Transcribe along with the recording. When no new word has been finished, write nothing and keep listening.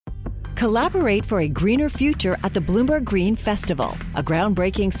Collaborate for a greener future at the Bloomberg Green Festival, a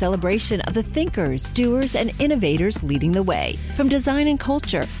groundbreaking celebration of the thinkers, doers, and innovators leading the way. From design and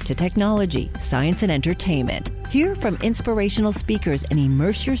culture to technology, science, and entertainment. Hear from inspirational speakers and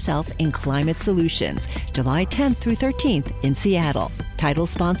immerse yourself in climate solutions. July 10th through 13th in Seattle. Title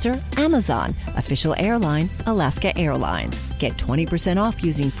sponsor, Amazon. Official airline, Alaska Airlines. Get 20% off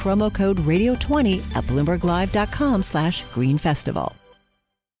using promo code radio20 at BloombergLive.com/Green Festival.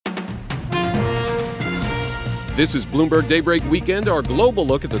 This is Bloomberg Daybreak Weekend, our global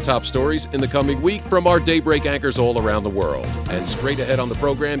look at the top stories in the coming week from our Daybreak anchors all around the world. And straight ahead on the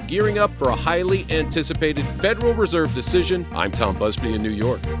program, gearing up for a highly anticipated Federal Reserve decision. I'm Tom Busby in New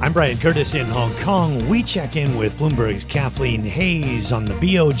York. I'm Brian Curtis in Hong Kong. We check in with Bloomberg's Kathleen Hayes on the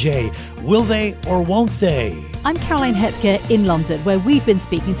BoJ. Will they or won't they? I'm Caroline Hepker in London, where we've been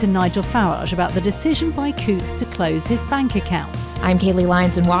speaking to Nigel Farage about the decision by Coutts to close his bank account. I'm Kaylee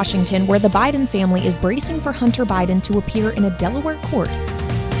Lyons in Washington, where the Biden family is bracing for Hunter Biden to appear in a Delaware court.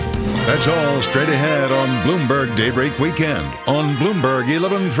 That's all straight ahead on Bloomberg Daybreak Weekend on Bloomberg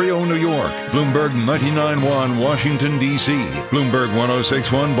 1130 New York, Bloomberg 99.1 Washington, D.C., Bloomberg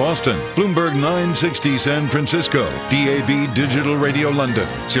 106.1 Boston, Bloomberg 960 San Francisco, DAB Digital Radio London,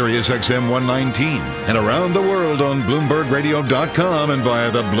 Sirius XM 119, and around the world on BloombergRadio.com and via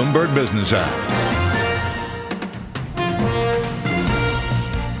the Bloomberg Business app.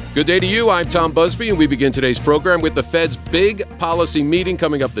 Good day to you. I'm Tom Busby, and we begin today's program with the Fed's big policy meeting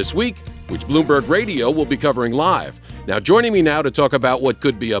coming up this week, which Bloomberg Radio will be covering live. Now, joining me now to talk about what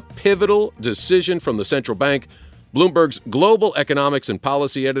could be a pivotal decision from the central bank, Bloomberg's global economics and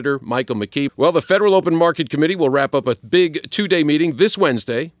policy editor, Michael McKee. Well, the Federal Open Market Committee will wrap up a big two-day meeting this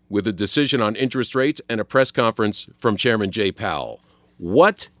Wednesday with a decision on interest rates and a press conference from Chairman Jay Powell.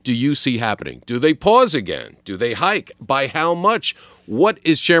 What do you see happening? Do they pause again? Do they hike? By how much? What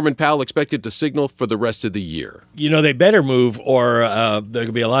is Chairman Powell expected to signal for the rest of the year? You know, they better move or there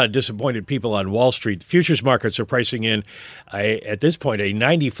could be a lot of disappointed people on Wall Street. The futures markets are pricing in, at this point, a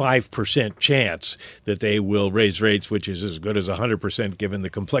 95% chance that they will raise rates, which is as good as 100% given the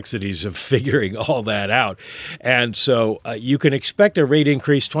complexities of figuring all that out. And so you can expect a rate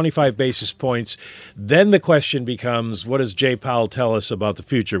increase, 25 basis points. Then the question becomes, what does Jay Powell tell us about the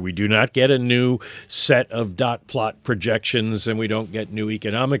future? We do not get a new set of dot plot projections, and we don't get new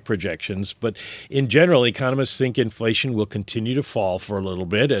economic projections. But in general, economists think inflation will continue to fall for a little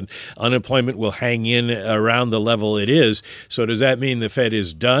bit and unemployment will hang in around the level it is. So does that mean the Fed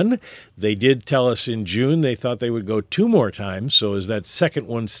is done? They did tell us in June they thought they would go two more times. So is that second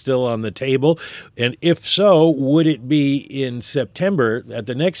one still on the table? And if so, would it be in September at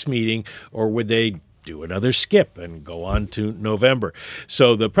the next meeting, or would they do another skip and go on to November?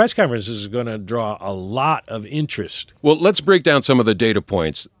 So the press conference is going to draw a lot of interest. Well, let's break down some of the data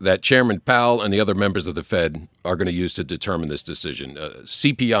points that Chairman Powell and the other members of the Fed are going to use to determine this decision.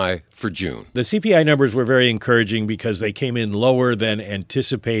 CPI for June. The CPI numbers were very encouraging because they came in lower than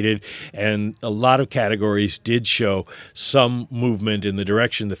anticipated, and a lot of categories did show some movement in the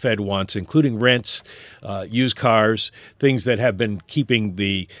direction the Fed wants, including rents, used cars, things that have been keeping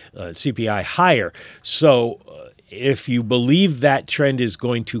the CPI higher. So if you believe that trend is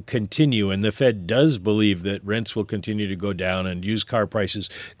going to continue, and the Fed does believe that rents will continue to go down and used car prices,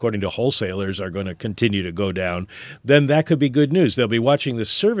 according to wholesalers, are going to continue to go down, then that could be good news. They'll be watching the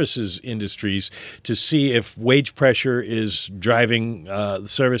services industries to see if wage pressure is driving the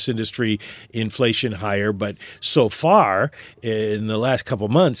service industry inflation higher. But so far, in the last couple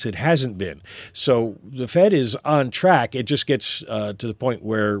months, it hasn't been. So the Fed is on track. It just gets to the point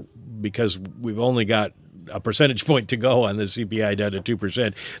where, because we've only got a percentage point to go on the CPI down to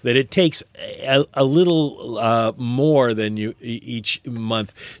 2%, that it takes a little more than each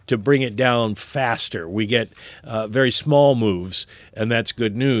month to bring it down faster. We get very small moves, and that's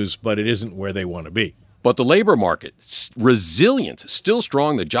good news, but it isn't where they want to be. But the labor market, resilient, still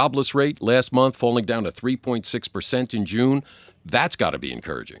strong. The jobless rate last month falling down to 3.6% in June. That's got to be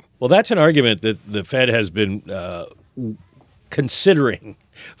encouraging. Well, that's an argument that the Fed has been considering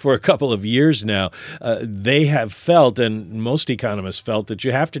for a couple of years now. They have felt, and most economists felt, that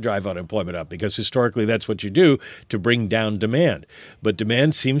you have to drive unemployment up because historically that's what you do to bring down demand. But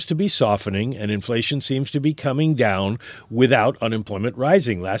demand seems to be softening and inflation seems to be coming down without unemployment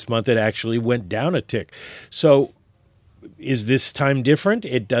rising. Last month it actually went down a tick. So is this time different?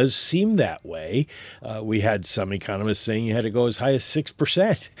 It does seem that way. We had some economists saying you had to go as high as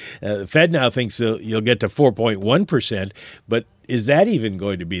 6%. The Fed now thinks you'll get to 4.1%, but is that even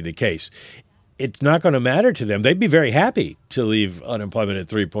going to be the case? it's not going to matter to them. They'd be very happy to leave unemployment at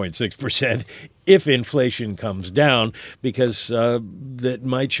 3.6% if inflation comes down, because that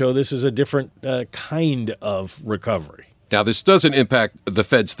might show this is a different kind of recovery. Now, this doesn't impact the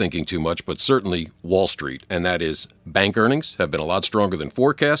Fed's thinking too much, but certainly Wall Street, and that is bank earnings have been a lot stronger than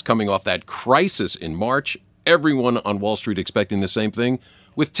forecast coming off that crisis in March. Everyone on Wall Street expecting the same thing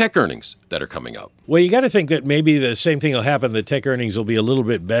with tech earnings that are coming up. Well, you got to think that maybe the same thing will happen. The tech earnings will be a little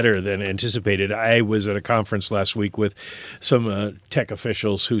bit better than anticipated. I was at a conference last week with some tech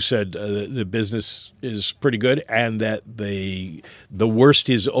officials who said the business is pretty good and that the worst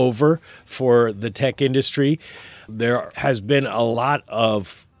is over for the tech industry. There has been a lot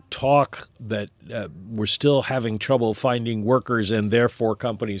of talk that we're still having trouble finding workers, and therefore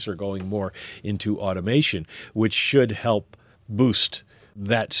companies are going more into automation, which should help boost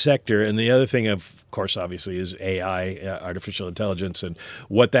that sector. And the other thing, of course, obviously, is AI, artificial intelligence, and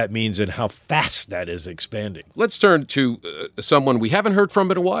what that means and how fast that is expanding. Let's turn to someone we haven't heard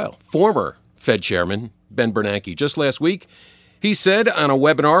from in a while, former Fed Chairman Ben Bernanke. Just last week, he said on a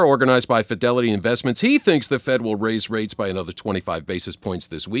webinar organized by Fidelity Investments, he thinks the Fed will raise rates by another 25 basis points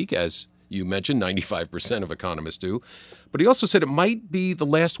this week, as you mentioned, 95% of economists do. But he also said it might be the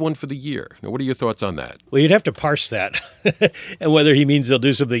last one for the year. Now, what are your thoughts on that? Well, you'd have to parse that and whether he means they'll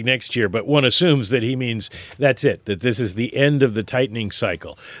do something next year. But one assumes that he means that's it, that this is the end of the tightening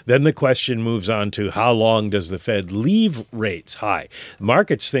cycle. Then the question moves on to how long does the Fed leave rates high?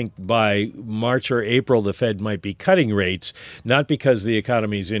 Markets think by March or April the Fed might be cutting rates, not because the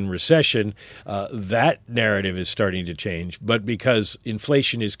economy's in recession. That narrative is starting to change, but because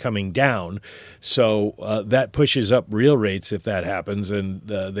inflation is coming down. So that pushes up real rates if that happens, and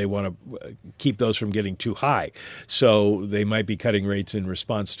they want to keep those from getting too high. So they might be cutting rates in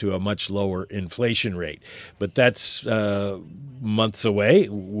response to a much lower inflation rate. But that's months away.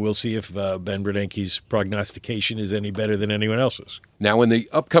 We'll see if Ben Bernanke's prognostication is any better than anyone else's. Now, in the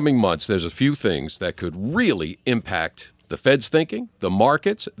upcoming months, there's a few things that could really impact the Fed's thinking, the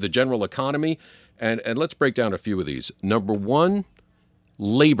markets, the general economy, and let's break down a few of these. Number one,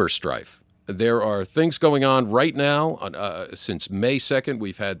 labor strife. There are things going on right now. Since May 2nd,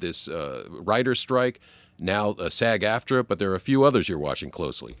 we've had this writer's strike, now SAG-AFTRA, but there are a few others you're watching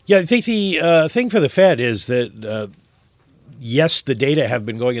closely. Yeah, I think the thing for the Fed is that yes, the data have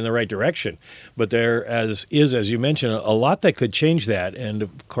been going in the right direction, but there as you mentioned, a lot that could change that. And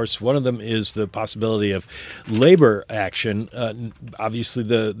of course, one of them is the possibility of labor action. Obviously,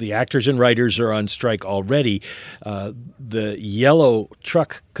 the actors and writers are on strike already. The Yellow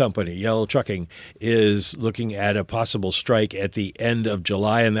Trucking, is looking at a possible strike at the end of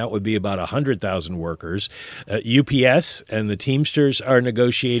July, and that would be about 100,000 workers. UPS and the Teamsters are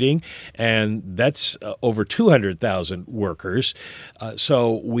negotiating, and that's over 200,000 workers.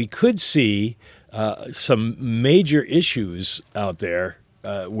 So we could see some major issues out there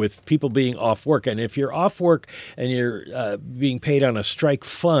with people being off work. And if you're off work and you're being paid on a strike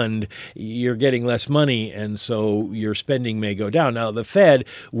fund, you're getting less money, and so your spending may go down. Now, the Fed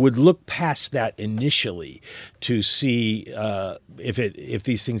would look past that initially to see if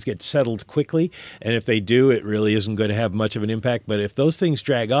these things get settled quickly. And if they do, it really isn't going to have much of an impact. But if those things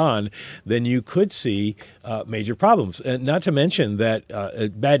drag on, then you could see major problems. And not to mention that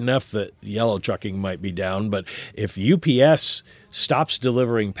bad enough that Yellow Trucking might be down, but if UPS stops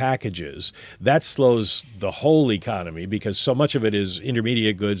delivering packages, that slows the whole economy because so much of it is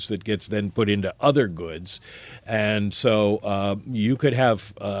intermediate goods that gets then put into other goods. And so you could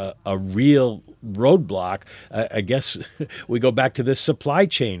have a real roadblock. I guess we go back to the supply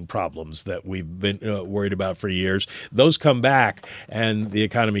chain problems that we've been worried about for years. Those come back and the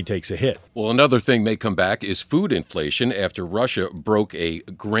economy takes a hit. Well, another thing may come back is food inflation after Russia broke a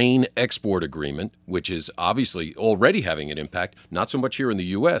grain export agreement, which is obviously already having an impact, not so much here in the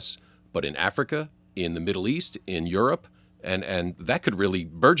U.S., but in Africa, in the Middle East, in Europe. And that could really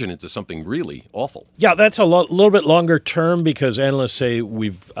burgeon into something really awful. Yeah, that's a little bit longer term because analysts say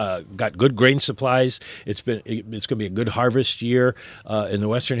we've got good grain supplies. It's going to be a good harvest year in the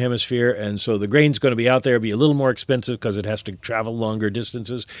Western Hemisphere, and so the grain's going to be out there, be a little more expensive because it has to travel longer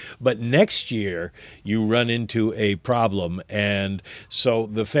distances. But next year, you run into a problem, and so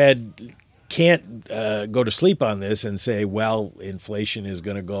the Fed can't go to sleep on this and say, well, inflation is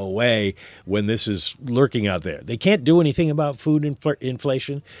going to go away when this is lurking out there. They can't do anything about food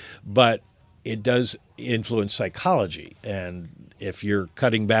inflation, but it does influence psychology. And if you're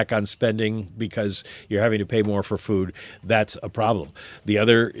cutting back on spending because you're having to pay more for food, that's a problem. The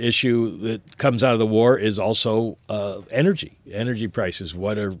other issue that comes out of the war is also energy prices.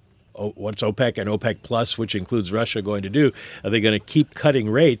 What are what's OPEC and OPEC Plus, which includes Russia, going to do? Are they going to keep cutting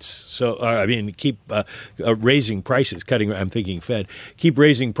rates? Keep raising prices, I'm thinking Fed, keep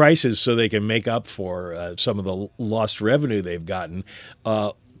raising prices so they can make up for some of the lost revenue they've gotten.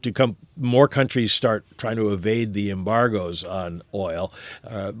 More countries start trying to evade the embargoes on oil.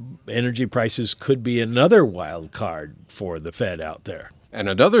 Energy prices could be another wild card for the Fed out there. And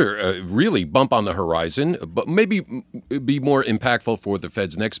another really bump on the horizon, but maybe be more impactful for the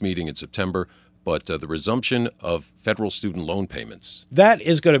Fed's next meeting in September, but the resumption of federal student loan payments. That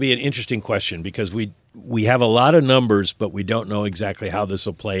is going to be an interesting question because we have a lot of numbers, but we don't know exactly how this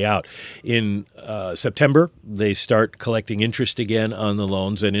will play out. In September, they start collecting interest again on the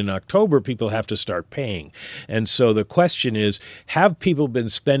loans, and in October, people have to start paying. And so the question is, have people been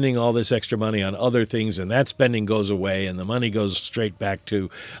spending all this extra money on other things, and that spending goes away, and the money goes straight back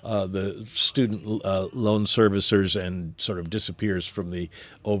to the student loan servicers and sort of disappears from the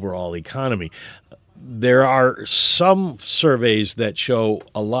overall economy? There are some surveys that show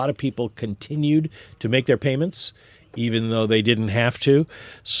a lot of people continued to make their payments, even though they didn't have to.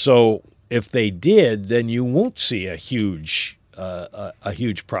 So if they did, then you won't see a huge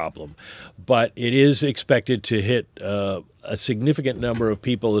problem. But it is expected to hit a significant number of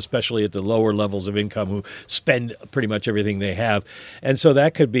people, especially at the lower levels of income, who spend pretty much everything they have. And so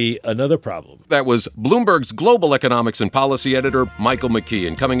that could be another problem. That was Bloomberg's global economics and policy editor, Michael McKee.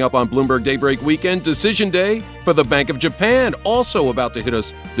 And coming up on Bloomberg Daybreak Weekend, decision day for the Bank of Japan, also about to hit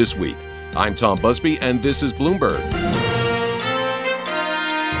us this week. I'm Tom Busby, and this is Bloomberg.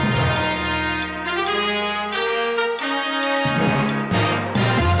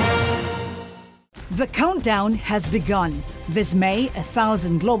 The countdown has begun. This May,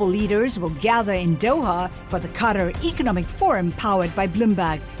 1,000 global leaders will gather in Doha for the Qatar Economic Forum powered by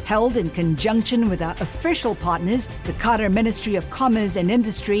Bloomberg, held in conjunction with our official partners, the Qatar Ministry of Commerce and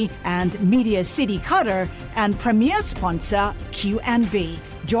Industry and Media City Qatar, and premier sponsor QNB.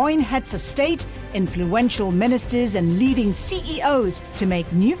 Join heads of state, influential ministers, and leading CEOs to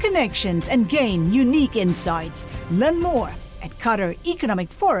make new connections and gain unique insights. Learn more at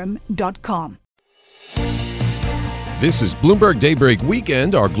QatarEconomicForum.com. This is Bloomberg Daybreak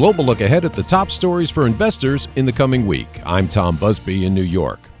Weekend, our global look ahead at the top stories for investors in the coming week. I'm Tom Busby in New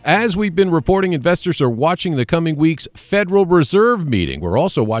York. As we've been reporting, investors are watching the coming week's Federal Reserve meeting. We're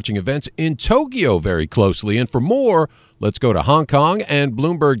also watching events in Tokyo very closely. And for more, let's go to Hong Kong and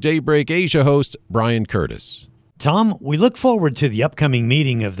Bloomberg Daybreak Asia host Brian Curtis. Tom, we look forward to the upcoming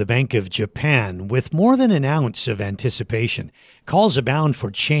meeting of the Bank of Japan with more than an ounce of anticipation. Calls abound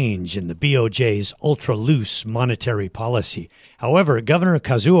for change in the BoJ's ultra-loose monetary policy. However, Governor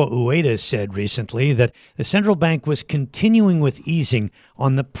Kazuo Ueda said recently that the central bank was continuing with easing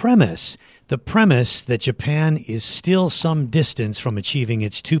on the premise that Japan is still some distance from achieving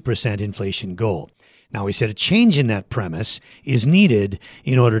its 2% inflation goal. Now, he said a change in that premise is needed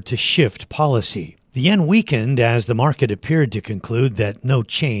in order to shift policy. The yen weakened as the market appeared to conclude that no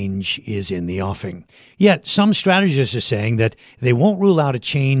change is in the offing. Yet, some strategists are saying that they won't rule out a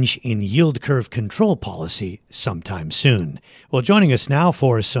change in yield curve control policy sometime soon. Well, joining us now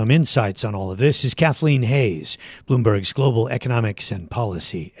for some insights on all of this is Kathleen Hayes, Bloomberg's global economics and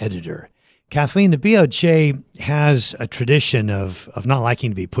policy editor. Kathleen, the BoJ has a tradition of not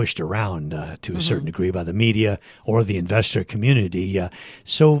liking to be pushed around to a certain degree by the media or the investor community.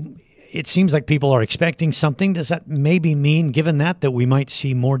 So it seems like people are expecting something. Does that maybe mean, given that we might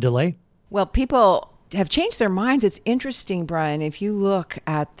see more delay? Well, people have changed their minds. It's interesting, Brian. If you look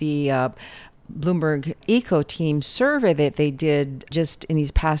at the Bloomberg Eco Team survey that they did just in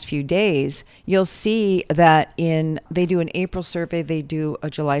these past few days, you'll see that they do an April survey, they do a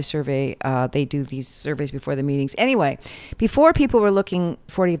July survey, they do these surveys before the meetings. Anyway, before people were looking,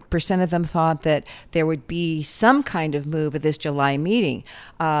 40% of them thought that there would be some kind of move at this July meeting.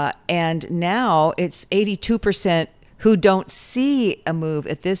 And now it's 82% who don't see a move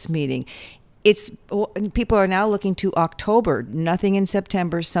at this meeting. People are now looking to October, nothing in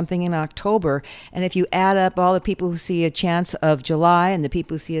September, something in October. And if you add up all the people who see a chance of July and the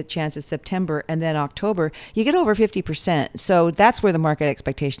people who see a chance of September and then October, you get over 50%. So that's where the market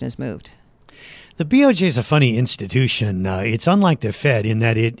expectation has moved. The BoJ is a funny institution. It's unlike the Fed in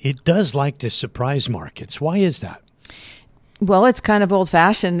that it does like to surprise markets. Why is that? Well, it's kind of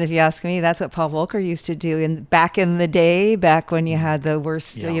old-fashioned, if you ask me. That's what Paul Volcker used to do back in the day, back when you had the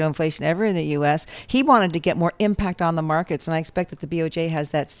worst inflation ever in the U.S. He wanted to get more impact on the markets, and I expect that the BoJ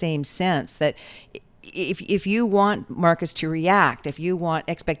has that same sense that if you want markets to react, if you want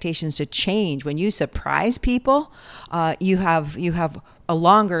expectations to change, when you surprise people, you have a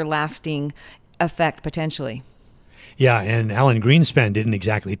longer-lasting effect potentially. Yeah, and Alan Greenspan didn't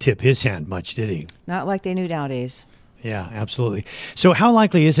exactly tip his hand much, did he? Not like they knew nowadays. Yeah, absolutely. So how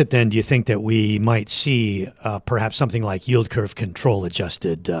likely is it then, do you think, that we might see perhaps something like yield curve control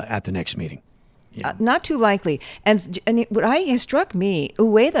adjusted at the next meeting? Yeah. Not too likely. And what has struck me,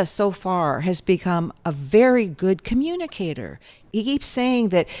 Ueda so far has become a very good communicator. He keeps saying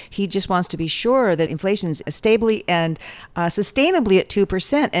that he just wants to be sure that inflation is stably and sustainably at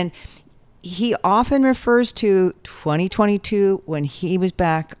 2%. And he often refers to 2022 when he was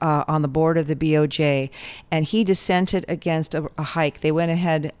back on the board of the BoJ and he dissented against a hike. They went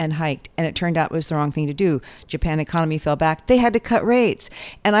ahead and hiked and it turned out it was the wrong thing to do. Japan economy fell back. They had to cut rates.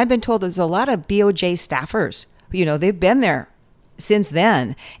 And I've been told there's a lot of BoJ staffers, they've been there since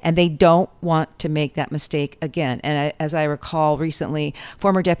then, and they don't want to make that mistake again. And as I recall recently,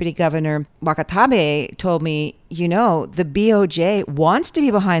 former Deputy Governor Wakatabe told me, the BoJ wants to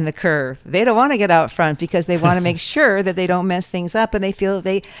be behind the curve. They don't want to get out front because they want to make sure that they don't mess things up. And they feel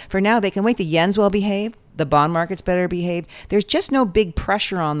for now, they can wait. The yen's well behaved. The bond market's better behaved. There's just no big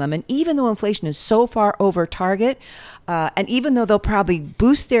pressure on them. And even though inflation is so far over target, and even though they'll probably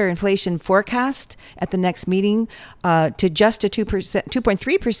boost their inflation forecast at the next meeting to just to 2%,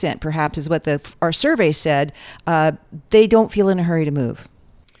 2.3% perhaps is what our survey said, they don't feel in a hurry to move.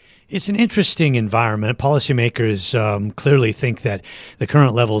 It's an interesting environment. Policymakers clearly think that the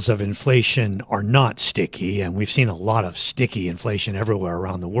current levels of inflation are not sticky, and we've seen a lot of sticky inflation everywhere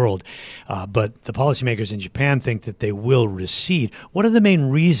around the world. But the policymakers in Japan think that they will recede. What are the main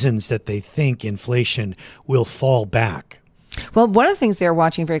reasons that they think inflation will fall back? Well, one of the things they're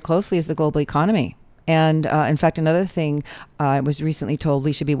watching very closely is the global economy. And in fact, another thing I was recently told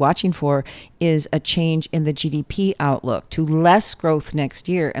we should be watching for is a change in the GDP outlook to less growth next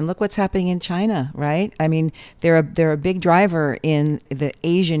year. And look what's happening in China, right? I mean, they're a big driver in the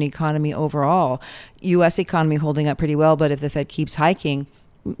Asian economy overall. U.S. economy holding up pretty well, but if the Fed keeps hiking,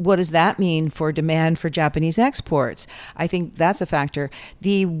 what does that mean for demand for Japanese exports? I think that's a factor.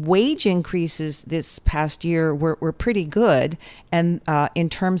 The wage increases this past year were pretty good. And in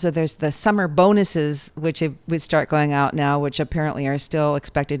terms of there's the summer bonuses, which would start going out now, which apparently are still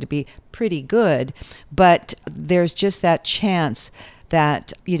expected to be pretty good. But there's just that chance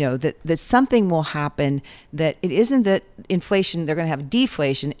that, that something will happen, that it isn't that inflation, they're going to have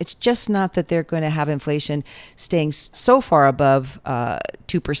deflation. It's just not that they're going to have inflation staying so far above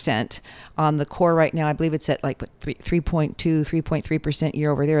 2% on the core right now. I believe it's at 3.2, 3.3% year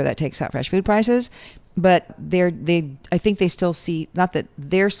over there. That takes out fresh food prices. But I think they still see, not that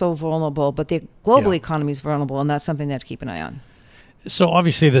they're so vulnerable, but the global economy is vulnerable, and that's something they have to keep an eye on. So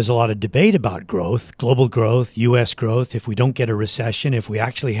obviously there's a lot of debate about growth, global growth, U.S. growth. If we don't get a recession, if we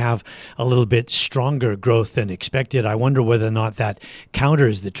actually have a little bit stronger growth than expected, I wonder whether or not that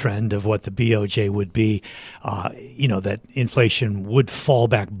counters the trend of what the BoJ would be, that inflation would fall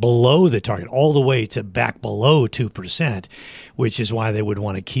back below the target, all the way to back below 2%, which is why they would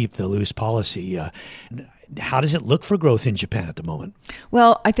want to keep the loose policy. How does it look for growth in Japan at the moment?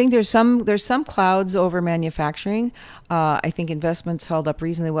 Well, I think there's some clouds over manufacturing. I think investments held up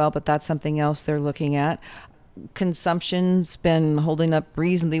reasonably well, but that's something else they're looking at. Consumption's been holding up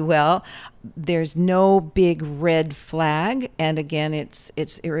reasonably well. There's no big red flag, and again, it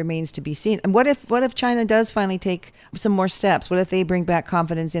remains to be seen. And what if China does finally take some more steps? What if they bring back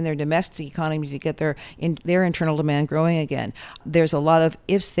confidence in their domestic economy to get their internal demand growing again? There's a lot of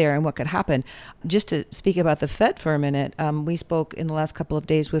ifs there, and what could happen. Just to speak about the Fed for a minute, we spoke in the last couple of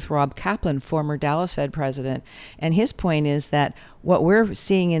days with Rob Kaplan, former Dallas Fed president, and his point is that what we're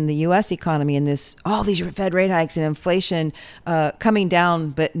seeing in the U.S. economy in all these Fed rate hikes and inflation coming down,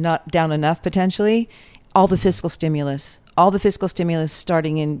 but not down enough potentially, all the fiscal stimulus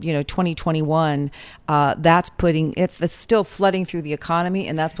starting in 2021, that's still flooding through the economy,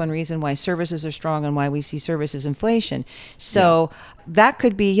 and that's one reason why services are strong and why we see services inflation. So that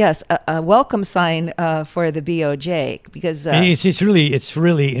could be a welcome sign for the BoJ, because it's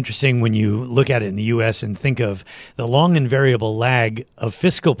really interesting when you look at it in the U.S. and think of the long and variable lag of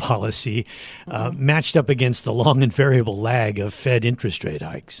fiscal policy matched up against the long and variable lag of Fed interest rate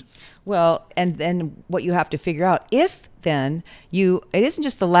hikes. Well, and then what you have to figure out, it isn't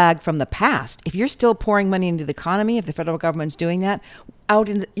just the lag from the past. If you're still pouring money into the economy, if the federal government's doing that,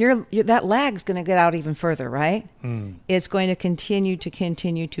 that lag's going to get out even further, right? It's going to continue.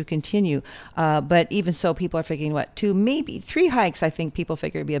 But even so, people are figuring 2, maybe 3 hikes. I think people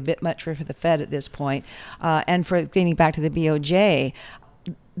figure it'd be a bit much for the Fed at this point. And for getting back to the BoJ,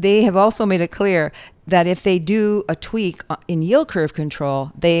 they have also made it clear that if they do a tweak in yield curve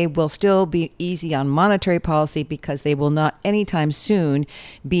control, they will still be easy on monetary policy, because they will not anytime soon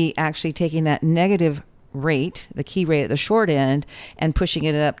be actually taking that negative rate, the key rate at the short end, and pushing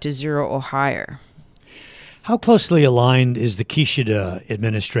it up to 0 or higher. How closely aligned is the Kishida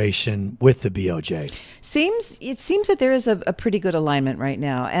administration with the BoJ? It seems that there is a pretty good alignment right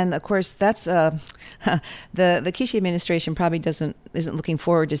now, and of course that's the Kishida administration probably isn't looking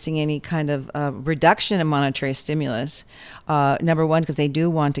forward to seeing any kind of reduction in monetary stimulus. Number one, because they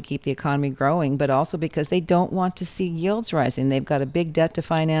do want to keep the economy growing, but also because they don't want to see yields rising. They've got a big debt to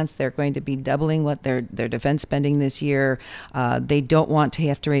finance. They're going to be doubling what their defense spending this year. They don't want to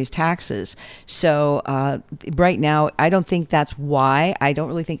have to raise taxes. So right now, I don't think that's why. I don't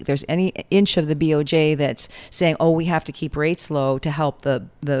really think there's any inch of the BoJ that's saying, oh, we have to keep rates low to help the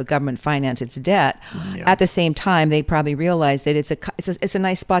government finance its debt. Yeah. At the same time, they probably realize that it's a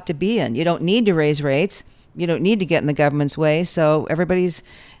nice spot to be in. You don't need to raise rates. You don't need to get in the government's way. So everybody's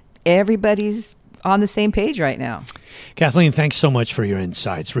on the same page right now. Kathleen, thanks so much for your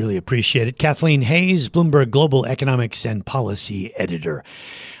insights. Really appreciate it. Kathleen Hayes, Bloomberg Global Economics and Policy Editor.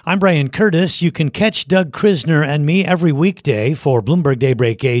 I'm Brian Curtis. You can catch Doug Krisner and me every weekday for Bloomberg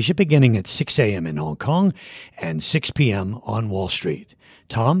Daybreak Asia beginning at 6 a.m. in Hong Kong and 6 p.m. on Wall Street.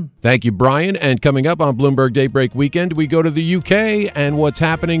 Tom? Thank you, Brian. And coming up on Bloomberg Daybreak Weekend, we go to the UK and what's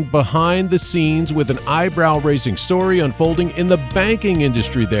happening behind the scenes with an eyebrow-raising story unfolding in the banking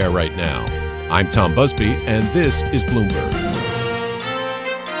industry there right now. I'm Tom Busby, and this is Bloomberg.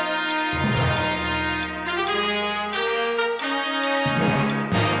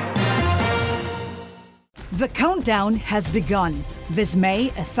 The countdown has begun. This May,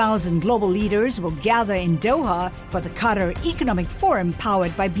 1,000 global leaders will gather in Doha for the Qatar Economic Forum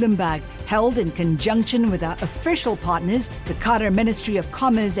powered by Bloomberg, held in conjunction with our official partners, the Qatar Ministry of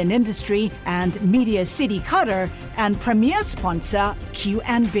Commerce and Industry and Media City Qatar, and premier sponsor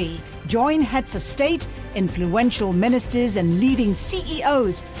QNB. Join heads of state, influential ministers, and leading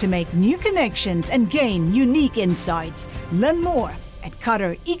CEOs to make new connections and gain unique insights. Learn more at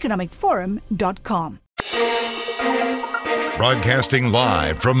QatarEconomicForum.com. Broadcasting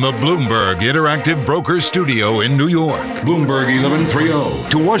live from the Bloomberg Interactive Brokers Studio in New York. Bloomberg 1130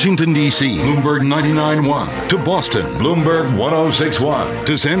 to Washington, D.C. Bloomberg 99.1 to Boston. Bloomberg 106.1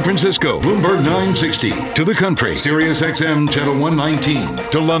 to San Francisco. Bloomberg 960 to the country. Sirius XM Channel 119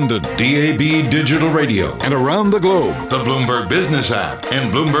 to London. DAB Digital Radio. And around the globe, the Bloomberg Business app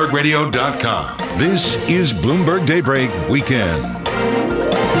and BloombergRadio.com. This is Bloomberg Daybreak Weekend.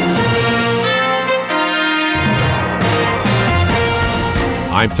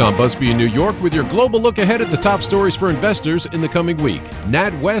 I'm Tom Busby in New York with your global look ahead at the top stories for investors in the coming week.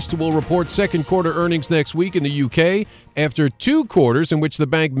 NatWest will report second quarter earnings next week in the UK after 2 quarters in which the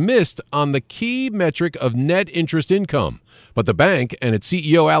bank missed on the key metric of net interest income. But the bank and its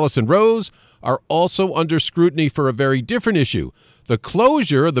CEO Alison Rose are also under scrutiny for a very different issue: the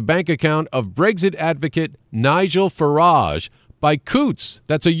closure of the bank account of Brexit advocate Nigel Farage by Coutts.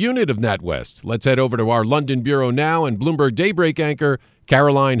 That's a unit of NatWest. Let's head over to our London bureau now and Bloomberg Daybreak anchor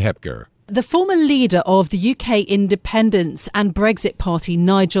Caroline Hepker. The former leader of the UK Independence and Brexit Party,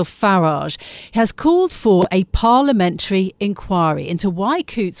 Nigel Farage, has called for a parliamentary inquiry into why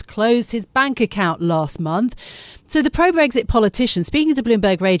Coutts closed his bank account last month. So the pro-Brexit politician, speaking to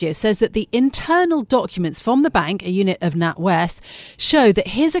Bloomberg Radio, says that the internal documents from the bank, a unit of NatWest, show that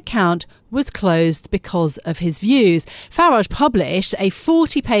his account was closed because of his views. Farage published a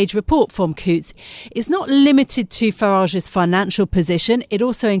 40-page report from Coutts. It's not limited to Farage's financial position. It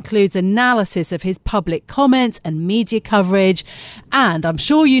also includes analysis of his public comments and media coverage. And I'm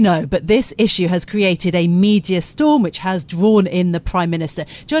sure you know, but this issue has created a media storm which has drawn in the Prime Minister.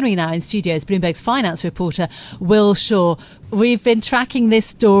 Joining me now in studio is Bloomberg's finance reporter, Will Shaw. We've been tracking this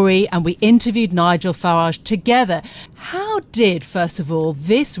story and we interviewed Nigel Farage together. How did, first of all,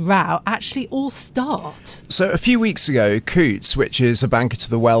 this row actually all start? So a few weeks ago, Coutts, which is a banker to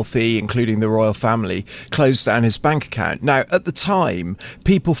the wealthy, including the royal family, closed down his bank account. Now, at the time,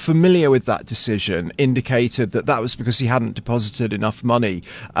 people familiar with that decision indicated that that was because he hadn't deposited enough money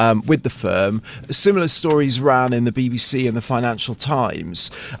with the firm. Similar stories ran in the BBC and the Financial Times.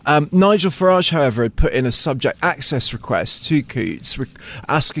 Nigel Farage, however, had put in a subject access request to Coutts,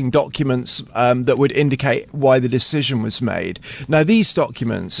 asking documents that would indicate why the decision was made. Now, these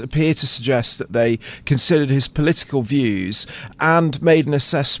documents appear to suggest that they considered his political views and made an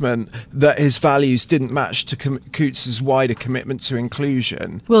assessment that his values didn't match to Coutts' wider commitment to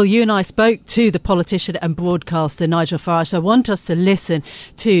inclusion. Well, you and I spoke to the politician and broadcaster Nigel Farage, so I want us to listen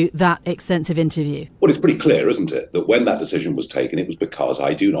to that extensive interview. Well, it's pretty clear, isn't it, that when that decision was taken, it was because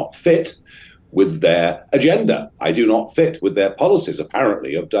I do not fit with their agenda. I do not fit with their policies,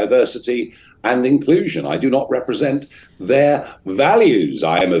 apparently, of diversity and inclusion. I do not represent their values.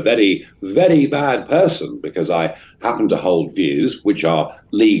 I am a very, very bad person because I happen to hold views which are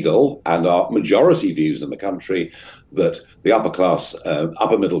legal and are majority views in the country that the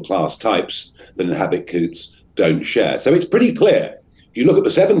upper middle class types that inhabit Coots don't share. So it's pretty clear. If you look at the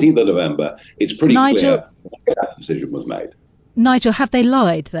 17th of November, it's pretty clear why that decision was made. Nigel, have they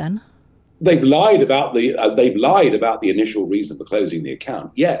lied then? They've lied about the initial reason for closing the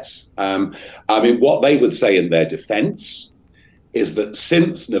account. Yes, what they would say in their defence is that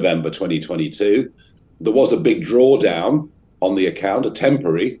since November 2022, there was a big drawdown on the account, a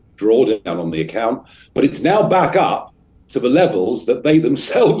temporary drawdown on the account, but it's now back up to the levels that they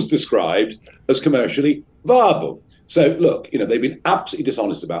themselves described as commercially viable. So look, they've been absolutely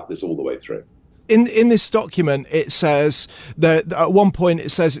dishonest about this all the way through. In this document, it says that at one point it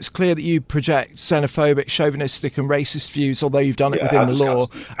says it's clear that you project xenophobic, chauvinistic and racist views, although you've done it within the law.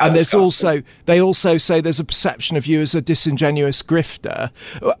 And they also say there's a perception of you as a disingenuous grifter.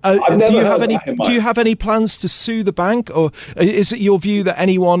 Do you have any plans to sue the bank, or is it your view that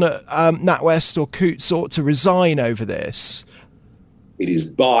anyone at NatWest or Coots ought to resign over this? It is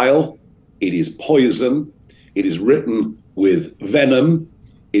bile. It is poison. It is written with venom.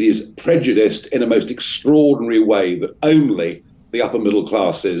 It is prejudiced in a most extraordinary way that only the upper middle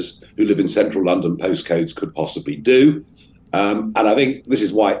classes who live in central London postcodes could possibly do. And I think this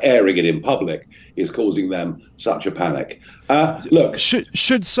is why airing it in public is causing them such a panic. Look,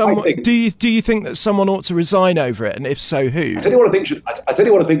 should someone do you think that someone ought to resign over it, and if so, who? I tell you what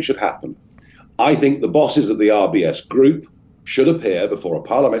I think should happen. I think the bosses of the RBS group should appear before a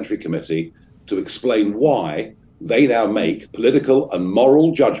parliamentary committee to explain why they now make political and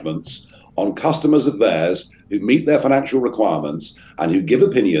moral judgments on customers of theirs who meet their financial requirements and who give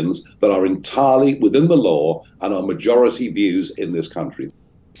opinions that are entirely within the law and are majority views in this country.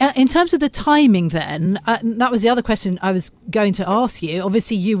 In terms of the timing then, that was the other question I was going to ask you.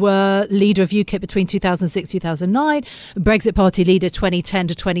 Obviously, you were leader of UKIP between 2006-2009, Brexit Party leader 2010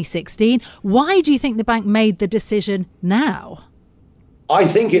 to 2016. Why do you think the bank made the decision now? I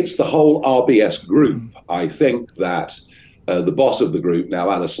think it's the whole RBS group. I think that the boss of the group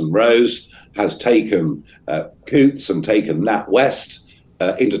now, Alison Rose, has taken Coots and taken NatWest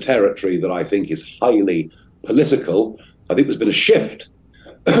into territory that I think is highly political. I think there's been a shift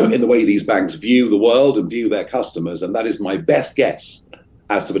in the way these banks view the world and view their customers, and that is my best guess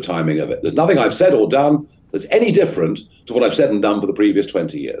as to the timing of it. There's nothing I've said or done that's any different to what I've said and done for the previous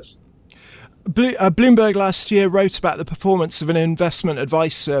 20 years. Bloomberg last year wrote about the performance of an investment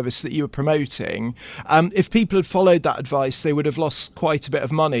advice service that you were promoting. If people had followed that advice, they would have lost quite a bit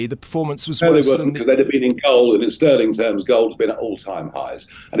of money. The performance was worse than... They'd have been in gold, and in sterling terms, gold's been at all-time highs.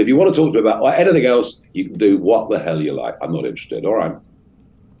 And if you want to talk to me about anything else, you can do what the hell you like. I'm not interested. All right.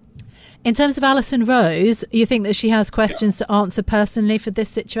 In terms of Alison Rose, you think that she has questions to answer personally for this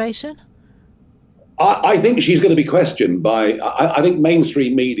situation? I think she's going to be questioned by, I think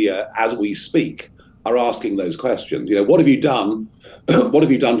mainstream media, as we speak, are asking those questions. What have you done? What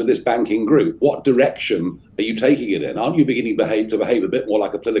have you done to this banking group? What direction are you taking it in? Aren't you beginning to behave a bit more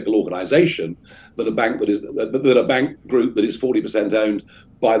like a political organisation than a bank than a bank group that is 40% owned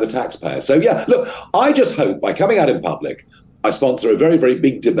by the taxpayer? So yeah, look, I just hope by coming out in public, I sponsor a very, very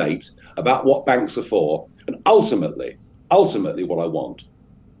big debate about what banks are for, and ultimately, what I want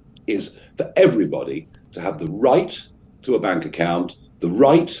is for everybody to have the right to a bank account, the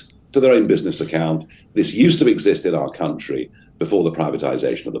right to their own business account. This used to exist in our country before the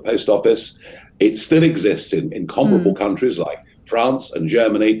privatization of the post office. It still exists in comparable countries like France and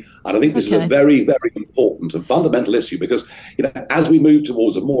Germany. And I think this is a very, very important and fundamental issue because, as we move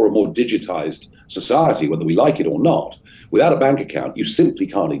towards a more and more digitized society, whether we like it or not, without a bank account, you simply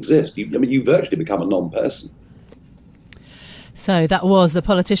can't exist. You virtually become a non-person. So that was the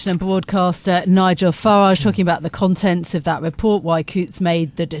politician and broadcaster Nigel Farage talking about the contents of that report, why Coots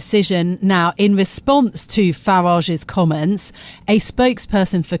made the decision. Now, in response to Farage's comments, a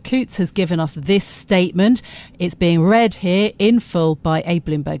spokesperson for Coots has given us this statement. It's being read here in full by a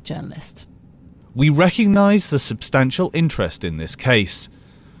Bloomberg journalist. We recognise the substantial interest in this case.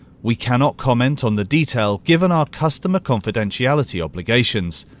 We cannot comment on the detail given our customer confidentiality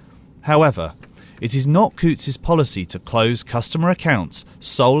obligations. However, it is not Coots' policy to close customer accounts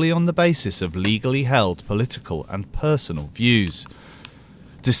solely on the basis of legally held political and personal views.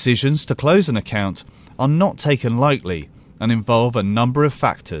 Decisions to close an account are not taken lightly and involve a number of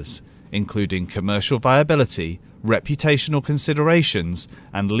factors, including commercial viability, reputational considerations,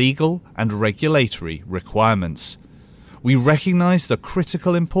 and legal and regulatory requirements. We recognise the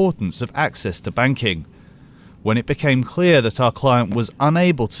critical importance of access to banking. When it became clear that our client was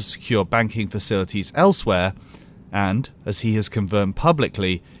unable to secure banking facilities elsewhere, and, as he has confirmed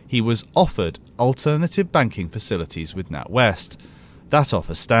publicly, he was offered alternative banking facilities with NatWest, that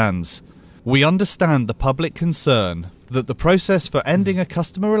offer stands. We understand the public concern that the process for ending a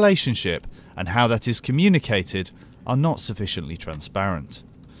customer relationship and how that is communicated are not sufficiently transparent.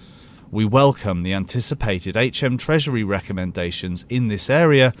 We welcome the anticipated HM Treasury recommendations in this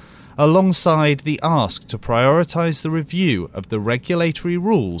area, alongside the ask to prioritise the review of the regulatory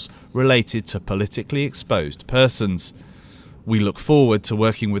rules related to politically exposed persons. We look forward to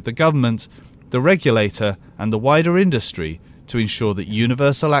working with the government, the regulator and the wider industry to ensure that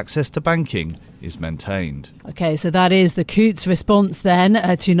universal access to banking is maintained. OK, so that is the Coutts response then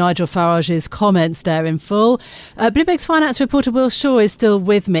to Nigel Farage's comments there in full. Bloomberg's finance reporter Will Shaw is still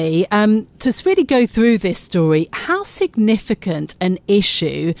with me. To really go through this story, how significant an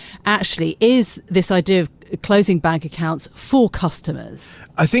issue actually is this idea of closing bank accounts for customers?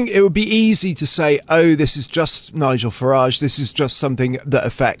 I think it would be easy to say, oh, this is just Nigel Farage. This is just something that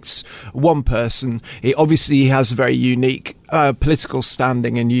affects one person. He has a very unique political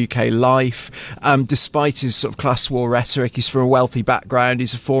standing in UK life. Despite his sort of class war rhetoric, he's from a wealthy background.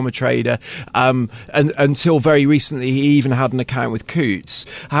 He's a former trader. And until very recently, he even had an account with Coutts.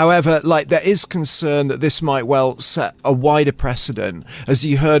 However, there is concern that this might well set a wider precedent. As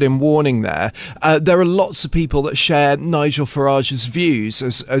you heard him warning there are lots of people that share Nigel Farage's views,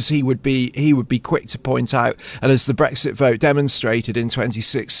 as he would be quick to point out, and as the Brexit vote demonstrated in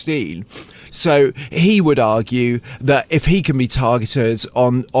 2016. So he would argue that if he can be targeted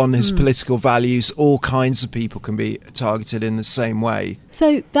on his political values, all kinds of people can be targeted in the same way.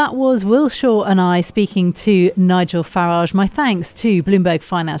 So that was Will Shaw and I speaking to Nigel Farage. My thanks to Bloomberg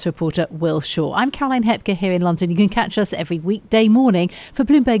finance reporter Will Shaw. I'm Caroline Hepker here in London. You can catch us every weekday morning for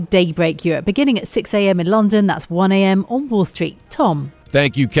Bloomberg Daybreak Europe, beginning at 6 a.m. in London. That's 1 a.m. on Wall Street. Tom.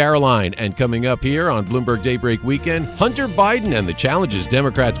 Thank you, Caroline. And coming up here on Bloomberg Daybreak Weekend, Hunter Biden and the challenges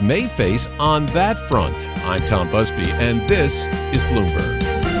Democrats may face on that front. I'm Tom Busby, and this is Bloomberg.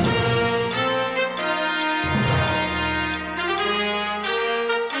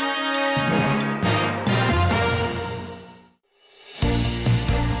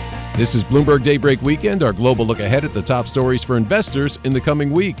 This is Bloomberg Daybreak Weekend, our global look ahead at the top stories for investors in the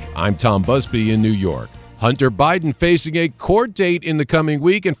coming week. I'm Tom Busby in New York. Hunter Biden facing a court date in the coming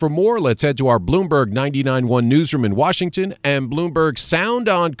week. And for more, let's head to our Bloomberg 99.1 newsroom in Washington and Bloomberg Sound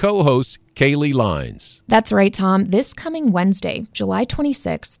On co-host Kaylee Lines. That's right, Tom. This coming Wednesday, July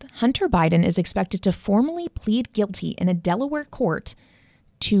 26th, Hunter Biden is expected to formally plead guilty in a Delaware court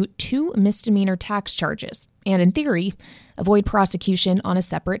to 2 misdemeanor tax charges and, in theory, avoid prosecution on a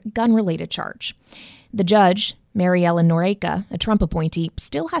separate gun-related charge. The judge, Mary Ellen Noreika, a Trump appointee,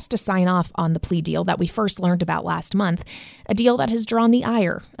 still has to sign off on the plea deal that we first learned about last month, a deal that has drawn the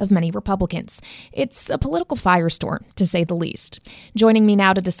ire of many Republicans. It's a political firestorm, to say the least. Joining me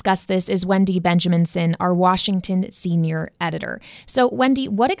now to discuss this is Wendy Benjaminson, our Washington senior editor. So, Wendy,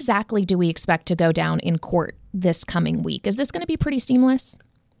 what exactly do we expect to go down in court this coming week? Is this going to be pretty seamless?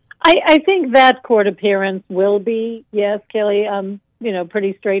 I think that court appearance will be, yes, Kelly,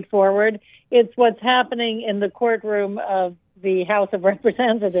 pretty straightforward. It's what's happening in the courtroom of the House of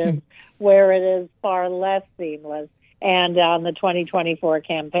Representatives, where it is far less seamless, and on the 2024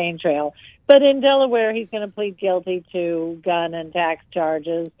 campaign trail. But in Delaware, he's going to plead guilty to gun and tax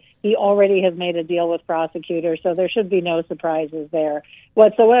charges. He already has made a deal with prosecutors, so there should be no surprises there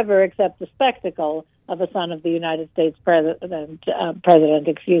whatsoever, except the spectacle of a son of the United States president,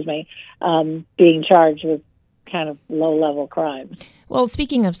 being charged with kind of low-level crimes. Well,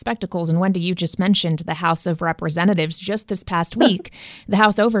 speaking of spectacles, and Wendy, you just mentioned the House of Representatives. Just this past week, the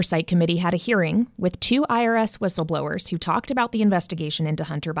House Oversight Committee had a hearing with 2 IRS whistleblowers who talked about the investigation into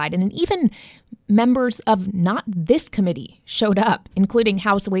Hunter Biden, and even members of not this committee showed up, including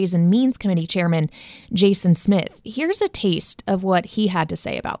House Ways and Means Committee Chairman Jason Smith. Here's a taste of what he had to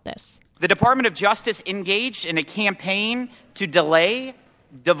say about this. The Department of Justice engaged in a campaign to delay,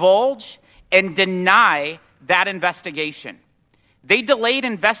 divulge, and deny that investigation. They delayed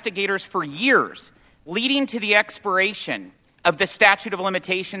investigators for years, leading to the expiration of the statute of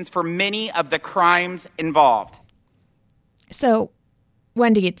limitations for many of the crimes involved. So,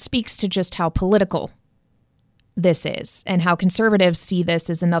 Wendy, it speaks to just how political this is and how conservatives see this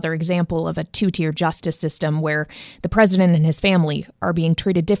as another example of a 2-tier justice system where the president and his family are being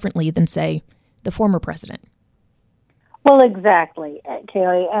treated differently than, say, the former president. Well, exactly,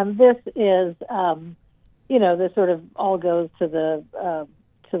 Kaylee. And this is... this sort of all goes to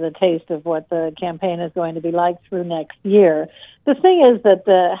to the taste of what the campaign is going to be like through next year. The thing is that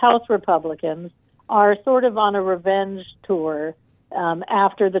the House Republicans are sort of on a revenge tour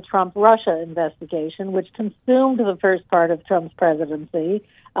after the Trump-Russia investigation, which consumed the first part of Trump's presidency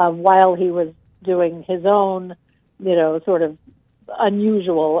while he was doing his own, sort of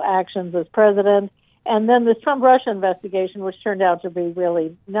unusual actions as president. And then this Trump-Russia investigation, which turned out to be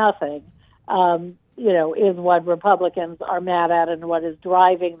really nothing, is what Republicans are mad at and what is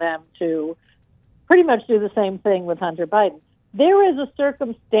driving them to pretty much do the same thing with Hunter Biden. There is a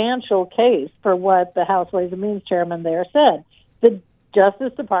circumstantial case for what the House Ways and Means chairman there said. The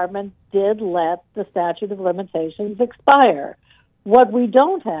Justice Department did let the statute of limitations expire. What we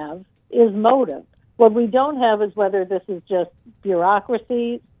don't have is motive. What we don't have is whether this is just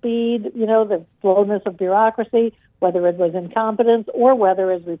bureaucracy speed, the slowness of bureaucracy, whether it was incompetence, or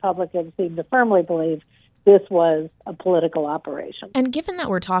whether, as Republicans seem to firmly believe, this was a political operation. And given that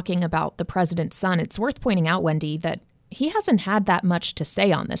we're talking about the president's son, it's worth pointing out, Wendy, that he hasn't had that much to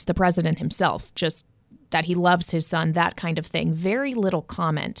say on this, the president himself, just that he loves his son, that kind of thing. Very little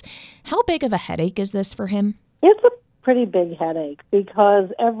comment. How big of a headache is this for him? It's a pretty big headache because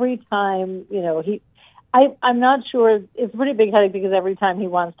every time, I'm not sure, it's a pretty big headache because every time he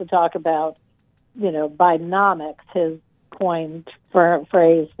wants to talk about, Bidenomics, his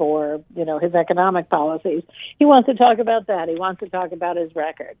phrase for, his economic policies, he wants to talk about that. He wants to talk about his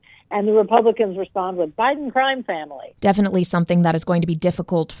record. And the Republicans respond with Biden crime family. Definitely something that is going to be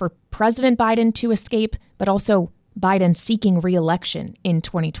difficult for President Biden to escape, but also Biden seeking re-election in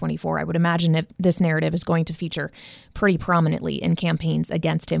 2024. I would imagine if this narrative is going to feature pretty prominently in campaigns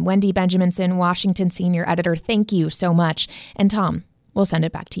against him. Wendy Benjaminson, Washington senior editor, thank you so much. And Tom, we'll send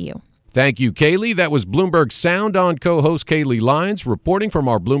it back to you. Thank you, Kaylee. That was Bloomberg Sound On co-host Kaylee Lyons reporting from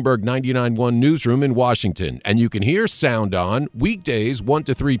our Bloomberg 99.1 newsroom in Washington. And you can hear Sound On weekdays 1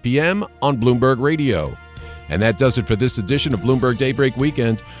 to 3 p.m. on Bloomberg Radio. And that does it for this edition of Bloomberg Daybreak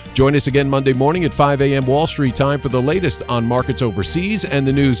Weekend. Join us again Monday morning at 5 a.m. Wall Street time for the latest on markets overseas and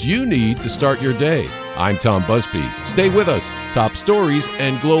the news you need to start your day. I'm Tom Busby. Stay with us. Top stories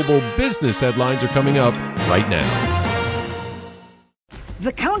and global business headlines are coming up right now.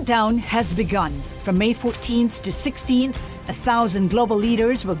 The countdown has begun. From May 14th to 16th, 1,000 global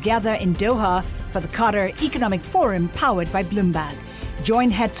leaders will gather in Doha for the Qatar Economic Forum powered by Bloomberg. Join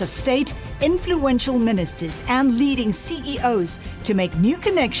heads of state, influential ministers, and leading CEOs to make new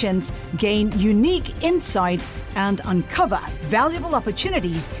connections, gain unique insights, and uncover valuable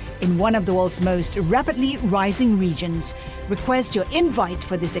opportunities in one of the world's most rapidly rising regions. Request your invite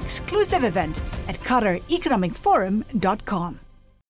for this exclusive event at QatarEconomicForum.com.